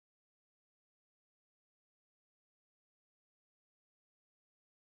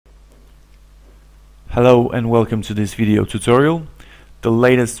Hello and welcome to this video tutorial. The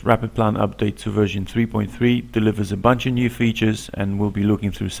latest RapidPlan update to version 3.3 delivers a bunch of new features and we'll be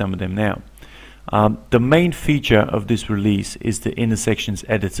looking through some of them now. The main feature of this release is the Intersections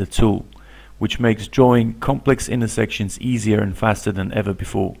Editor tool, which makes drawing complex intersections easier and faster than ever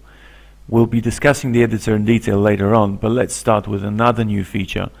before. We'll be discussing the editor in detail later on, but let's start with another new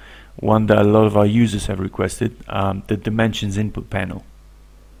feature, one that a lot of our users have requested, the Dimensions input panel.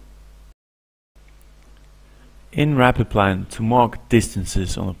 In RapidPlan, to mark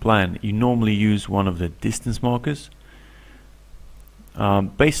distances on a plan, you normally use one of the distance markers.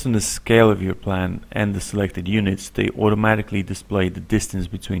 Based on the scale of your plan and the selected units, they automatically display the distance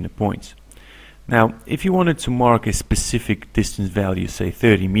between the points. Now, if you wanted to mark a specific distance value, say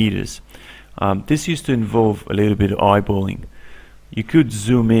 30 meters, this used to involve a little bit of eyeballing. You could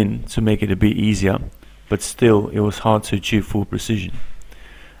zoom in to make it a bit easier, but still it was hard to achieve full precision.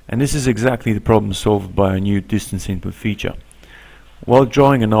 And this is exactly the problem solved by our new distance input feature. While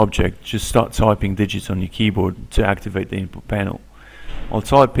drawing an object, just start typing digits on your keyboard to activate the input panel. I'll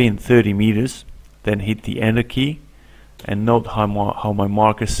type in 30 meters, then hit the enter key, and note how my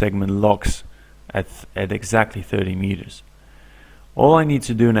marker segment locks at exactly 30 meters. All I need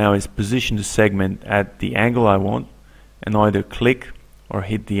to do now is position the segment at the angle I want and either click or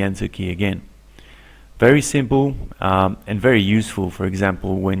hit the enter key again. Very simple and very useful, for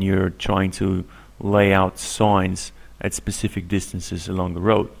example, when you're trying to lay out signs at specific distances along the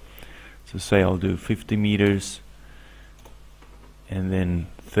road. So say I'll do 50 meters and then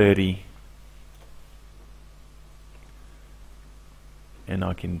 30, and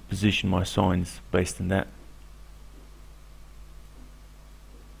I can position my signs based on that.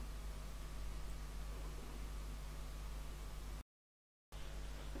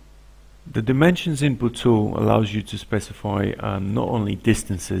 The Dimensions input tool allows you to specify not only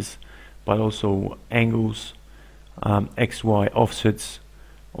distances but also angles, X, Y offsets,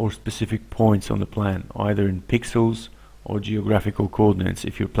 or specific points on the plan, either in pixels or geographical coordinates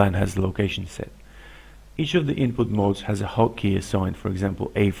if your plan has the location set. Each of the input modes has a hotkey assigned, for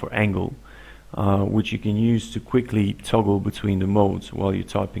example A for angle, which you can use to quickly toggle between the modes while you're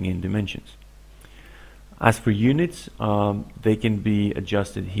typing in dimensions. As for units, they can be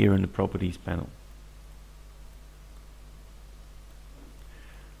adjusted here in the Properties panel.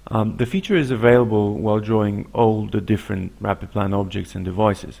 The feature is available while drawing all the different RapidPlan objects and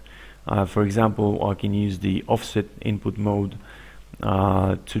devices. For example, I can use the Offset input mode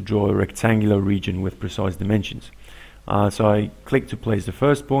to draw a rectangular region with precise dimensions. So I click to place the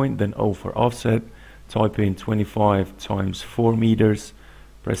first point, then O for offset, type in 25 times 4 meters,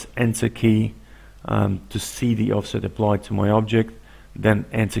 press enter key to see the offset applied to my object, then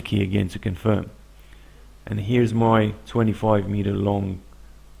enter key again to confirm. And here's my 25 meter long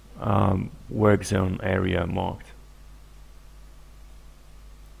work zone area marked.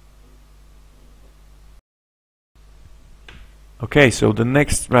 Okay, so the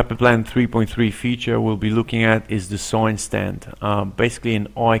next RapidPlan 3.3 feature we'll be looking at is the Sine Stand, basically an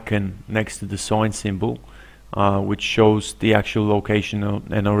icon next to the sign symbol, which shows the actual location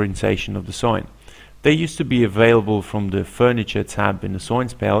and orientation of the sign. They used to be available from the Furniture tab in the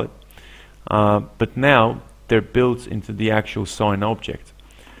Signs palette, but now they're built into the actual sign object.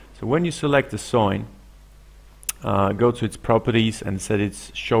 So when you select the sign, go to its properties and set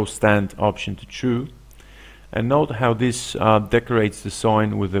its Show Stand option to true, and note how this decorates the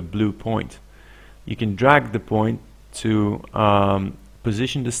sign with a blue point. You can drag the point to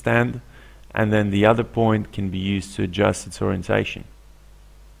position the stand, and then the other point can be used to adjust its orientation.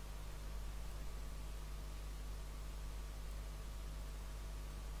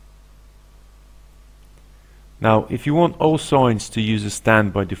 Now, if you want all signs to use a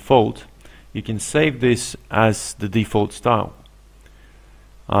stand by default, you can save this as the default style.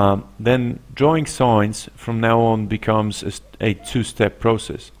 Then drawing signs from now on becomes a two-step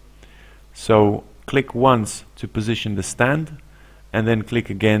process. So click once to position the stand, and then click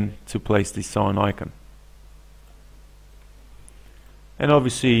again to place the sign icon. And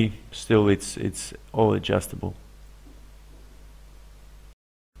obviously, still it's all adjustable.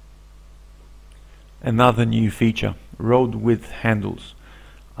 Another new feature, road width handles.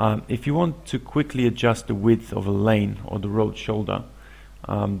 If you want to quickly adjust the width of a lane or the road shoulder,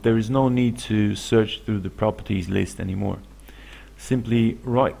 there is no need to search through the properties list anymore. Simply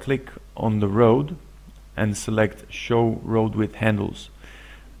right click on the road and select Show Road Width Handles,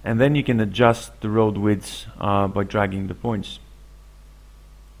 and then you can adjust the road widths by dragging the points.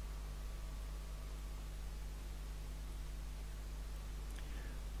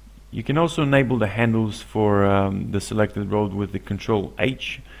 You can also enable the handles for the selected road with the Control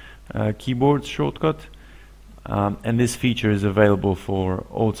H, keyboard shortcut, and this feature is available for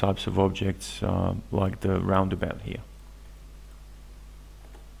all types of objects like the roundabout here.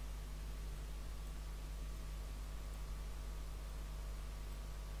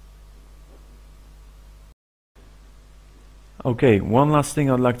 Okay, one last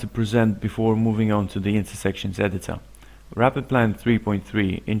thing I'd like to present before moving on to the intersections editor. RapidPlan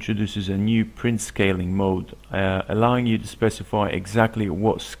 3.3 introduces a new print scaling mode, allowing you to specify exactly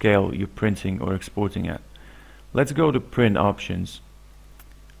what scale you're printing or exporting at. Let's go to print options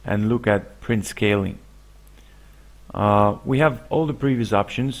and look at print scaling. We have all the previous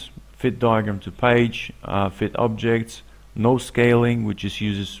options: fit diagram to page, fit objects, no scaling, which just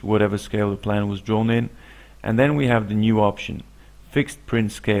uses whatever scale the plan was drawn in. And then we have the new option, fixed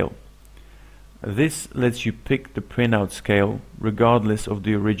print scale. This lets you pick the printout scale regardless of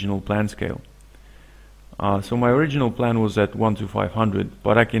the original plan scale. So my original plan was at 1:500,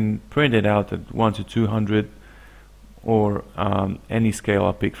 but I can print it out at 1:200 or any scale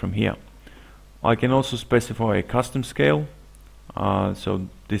I pick from here. I can also specify a custom scale, so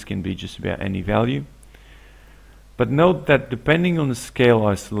this can be just about any value. But note that depending on the scale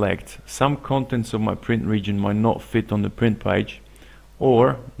I select, some contents of my print region might not fit on the print page,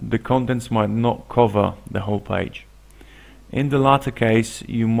 or the contents might not cover the whole page. In the latter case,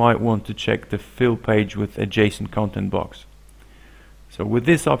 you might want to check the fill page with adjacent content box. So with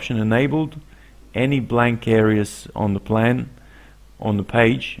this option enabled, any blank areas on the plan on the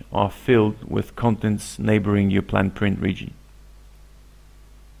page are filled with contents neighboring your planned print region.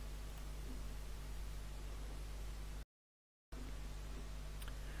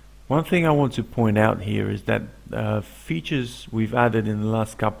 One thing I want to point out here is that features we've added in the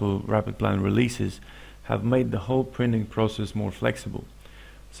last couple of RapidPlan releases have made the whole printing process more flexible.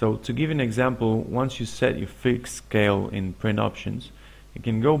 So to give an example, once you set your fixed scale in print options, you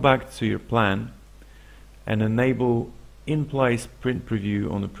can go back to your plan and enable in-place print preview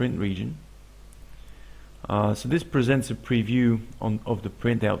on the print region. So this presents a preview of the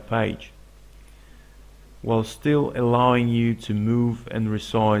printout page, while still allowing you to move and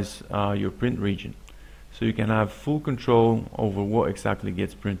resize your print region, so you can have full control over what exactly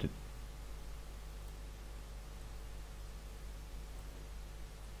gets printed.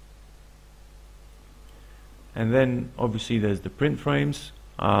 And then obviously there's the print frames.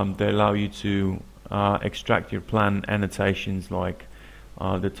 They allow you to extract your plan annotations like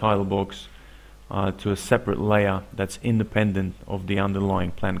the title box to a separate layer that's independent of the underlying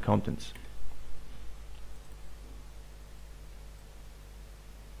plan contents.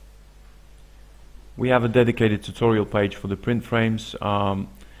 We have a dedicated tutorial page for the print frames.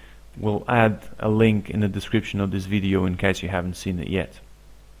 We'll add a link in the description of this video in case you haven't seen it yet.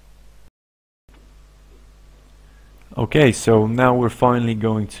 Okay, so now we're finally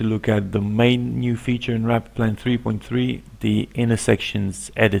going to look at the main new feature in RapidPlan 3.3, the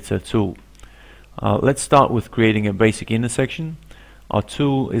intersections editor tool. Let's start with creating a basic intersection. Our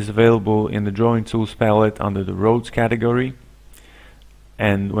tool is available in the drawing tools palette under the roads category.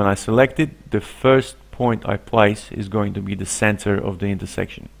 And when I select it, the first point I place is going to be the center of the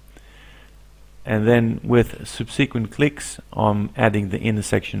intersection. And then with subsequent clicks, I'm adding the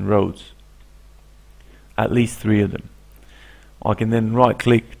intersection roads, at least 3 of them. I can then right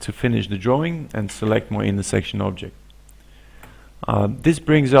click to finish the drawing and select my intersection object. This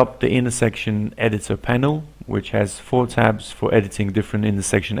brings up the intersection editor panel, which has 4 tabs for editing different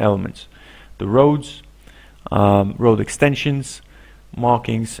intersection elements: the roads, road extensions,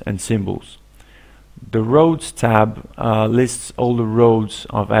 markings and symbols. The roads tab lists all the roads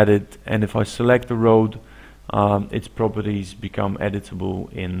I've added, and if I select the road, its properties become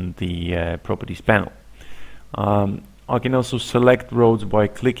editable in the properties panel. I can also select roads by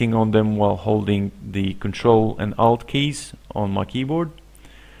clicking on them while holding the Control and Alt keys on my keyboard.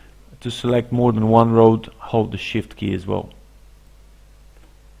 To select more than one road, hold the Shift key as well.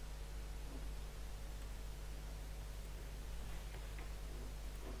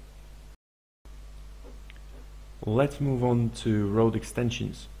 Let's move on to road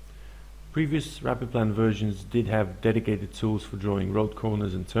extensions. Previous RapidPlan versions did have dedicated tools for drawing road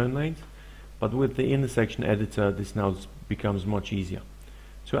corners and turn lanes, but with the intersection editor this now becomes much easier.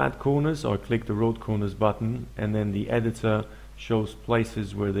 To add corners, I click the road corners button, and then the editor shows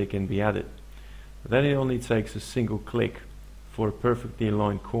places where they can be added. Then it only takes a single click for a perfectly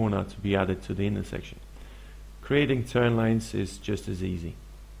aligned corner to be added to the intersection. Creating turn lanes is just as easy.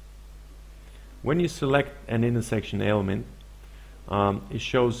 When you select an intersection element, it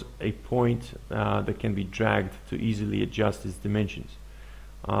shows a point that can be dragged to easily adjust its dimensions.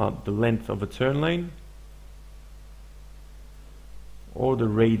 The length of a turn lane, or the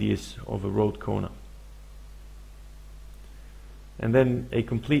radius of a road corner. And then a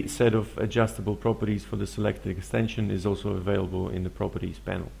complete set of adjustable properties for the selected extension is also available in the Properties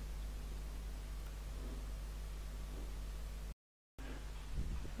panel.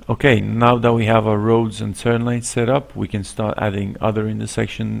 Okay, now that we have our roads and turn lanes set up, we can start adding other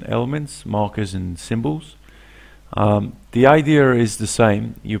intersection elements, markers and symbols. The idea is the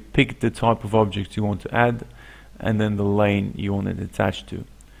same. You pick the type of object you want to add and then the lane you want it attached to.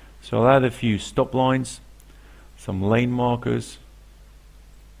 So I'll add a few stop lines, some lane markers,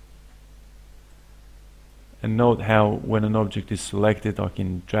 and note how when an object is selected I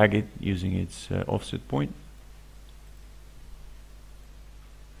can drag it using its offset point.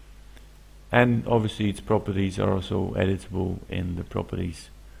 And obviously its properties are also editable in the Properties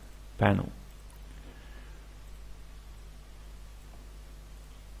panel.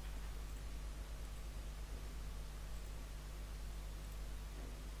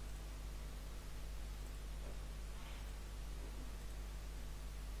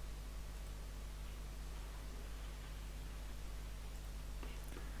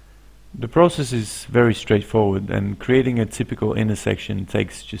 The process is very straightforward, and creating a typical intersection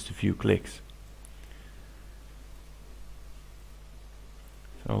takes just a few clicks.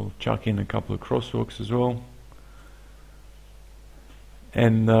 So I'll chuck in a couple of crosswalks as well.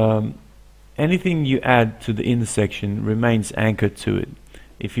 And anything you add to the intersection remains anchored to it.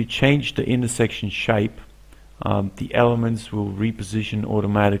 If you change the intersection shape, the elements will reposition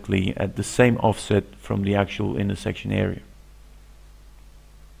automatically at the same offset from the actual intersection area.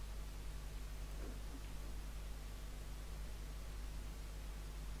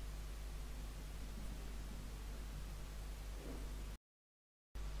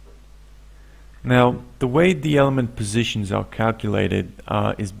 Now, the way the element positions are calculated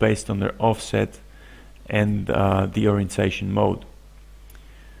is based on their offset and the orientation mode.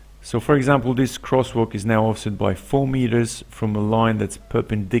 So for example, this crosswalk is now offset by 4 meters from a line that's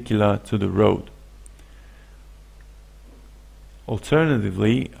perpendicular to the road.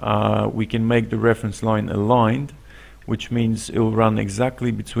 Alternatively, we can make the reference line aligned, which means it will run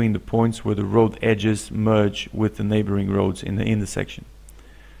exactly between the points where the road edges merge with the neighboring roads in the intersection.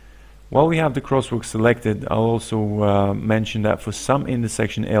 While we have the crosswalk selected, I'll also mention that for some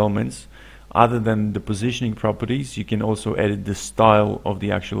intersection elements, other than the positioning properties, you can also edit the style of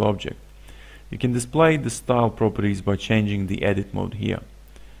the actual object. You can display the style properties by changing the edit mode here.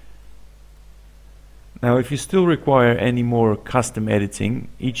 Now, if you still require any more custom editing,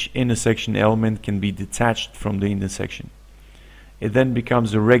 each intersection element can be detached from the intersection. It then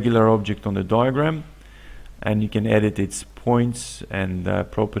becomes a regular object on the diagram, and you can edit its points and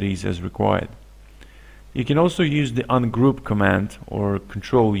properties as required. You can also use the ungroup command or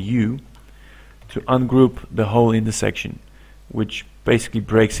Control U to ungroup the whole intersection, which basically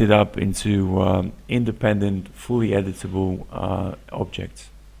breaks it up into independent, fully editable objects.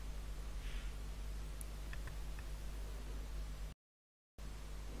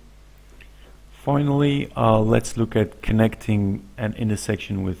 Finally, let's look at connecting an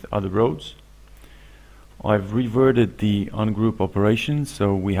intersection with other roads. I've reverted the ungroup operation,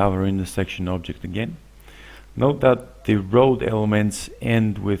 so we have our intersection object again. Note that the road elements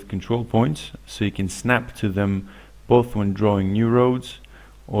end with control points, so you can snap to them both when drawing new roads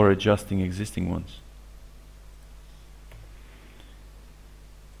or adjusting existing ones.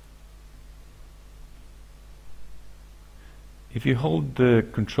 If you hold the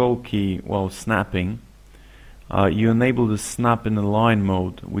control key while snapping, you enable the snap in align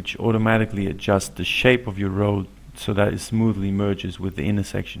mode, which automatically adjusts the shape of your road so that it smoothly merges with the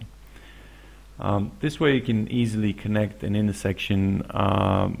intersection. This way you can easily connect an intersection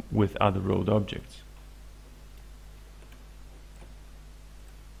with other road objects.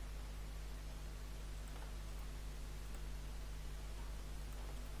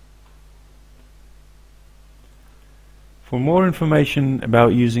 For more information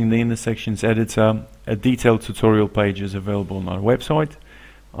about using the Intersections Editor, a detailed tutorial page is available on our website.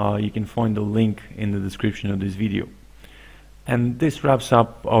 You can find the link in the description of this video. And this wraps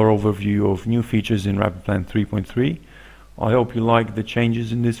up our overview of new features in RapidPlan 3.3. I hope you like the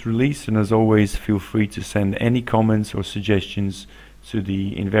changes in this release, and as always, feel free to send any comments or suggestions to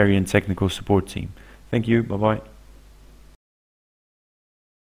the Invariant Technical Support team. Thank you, bye-bye.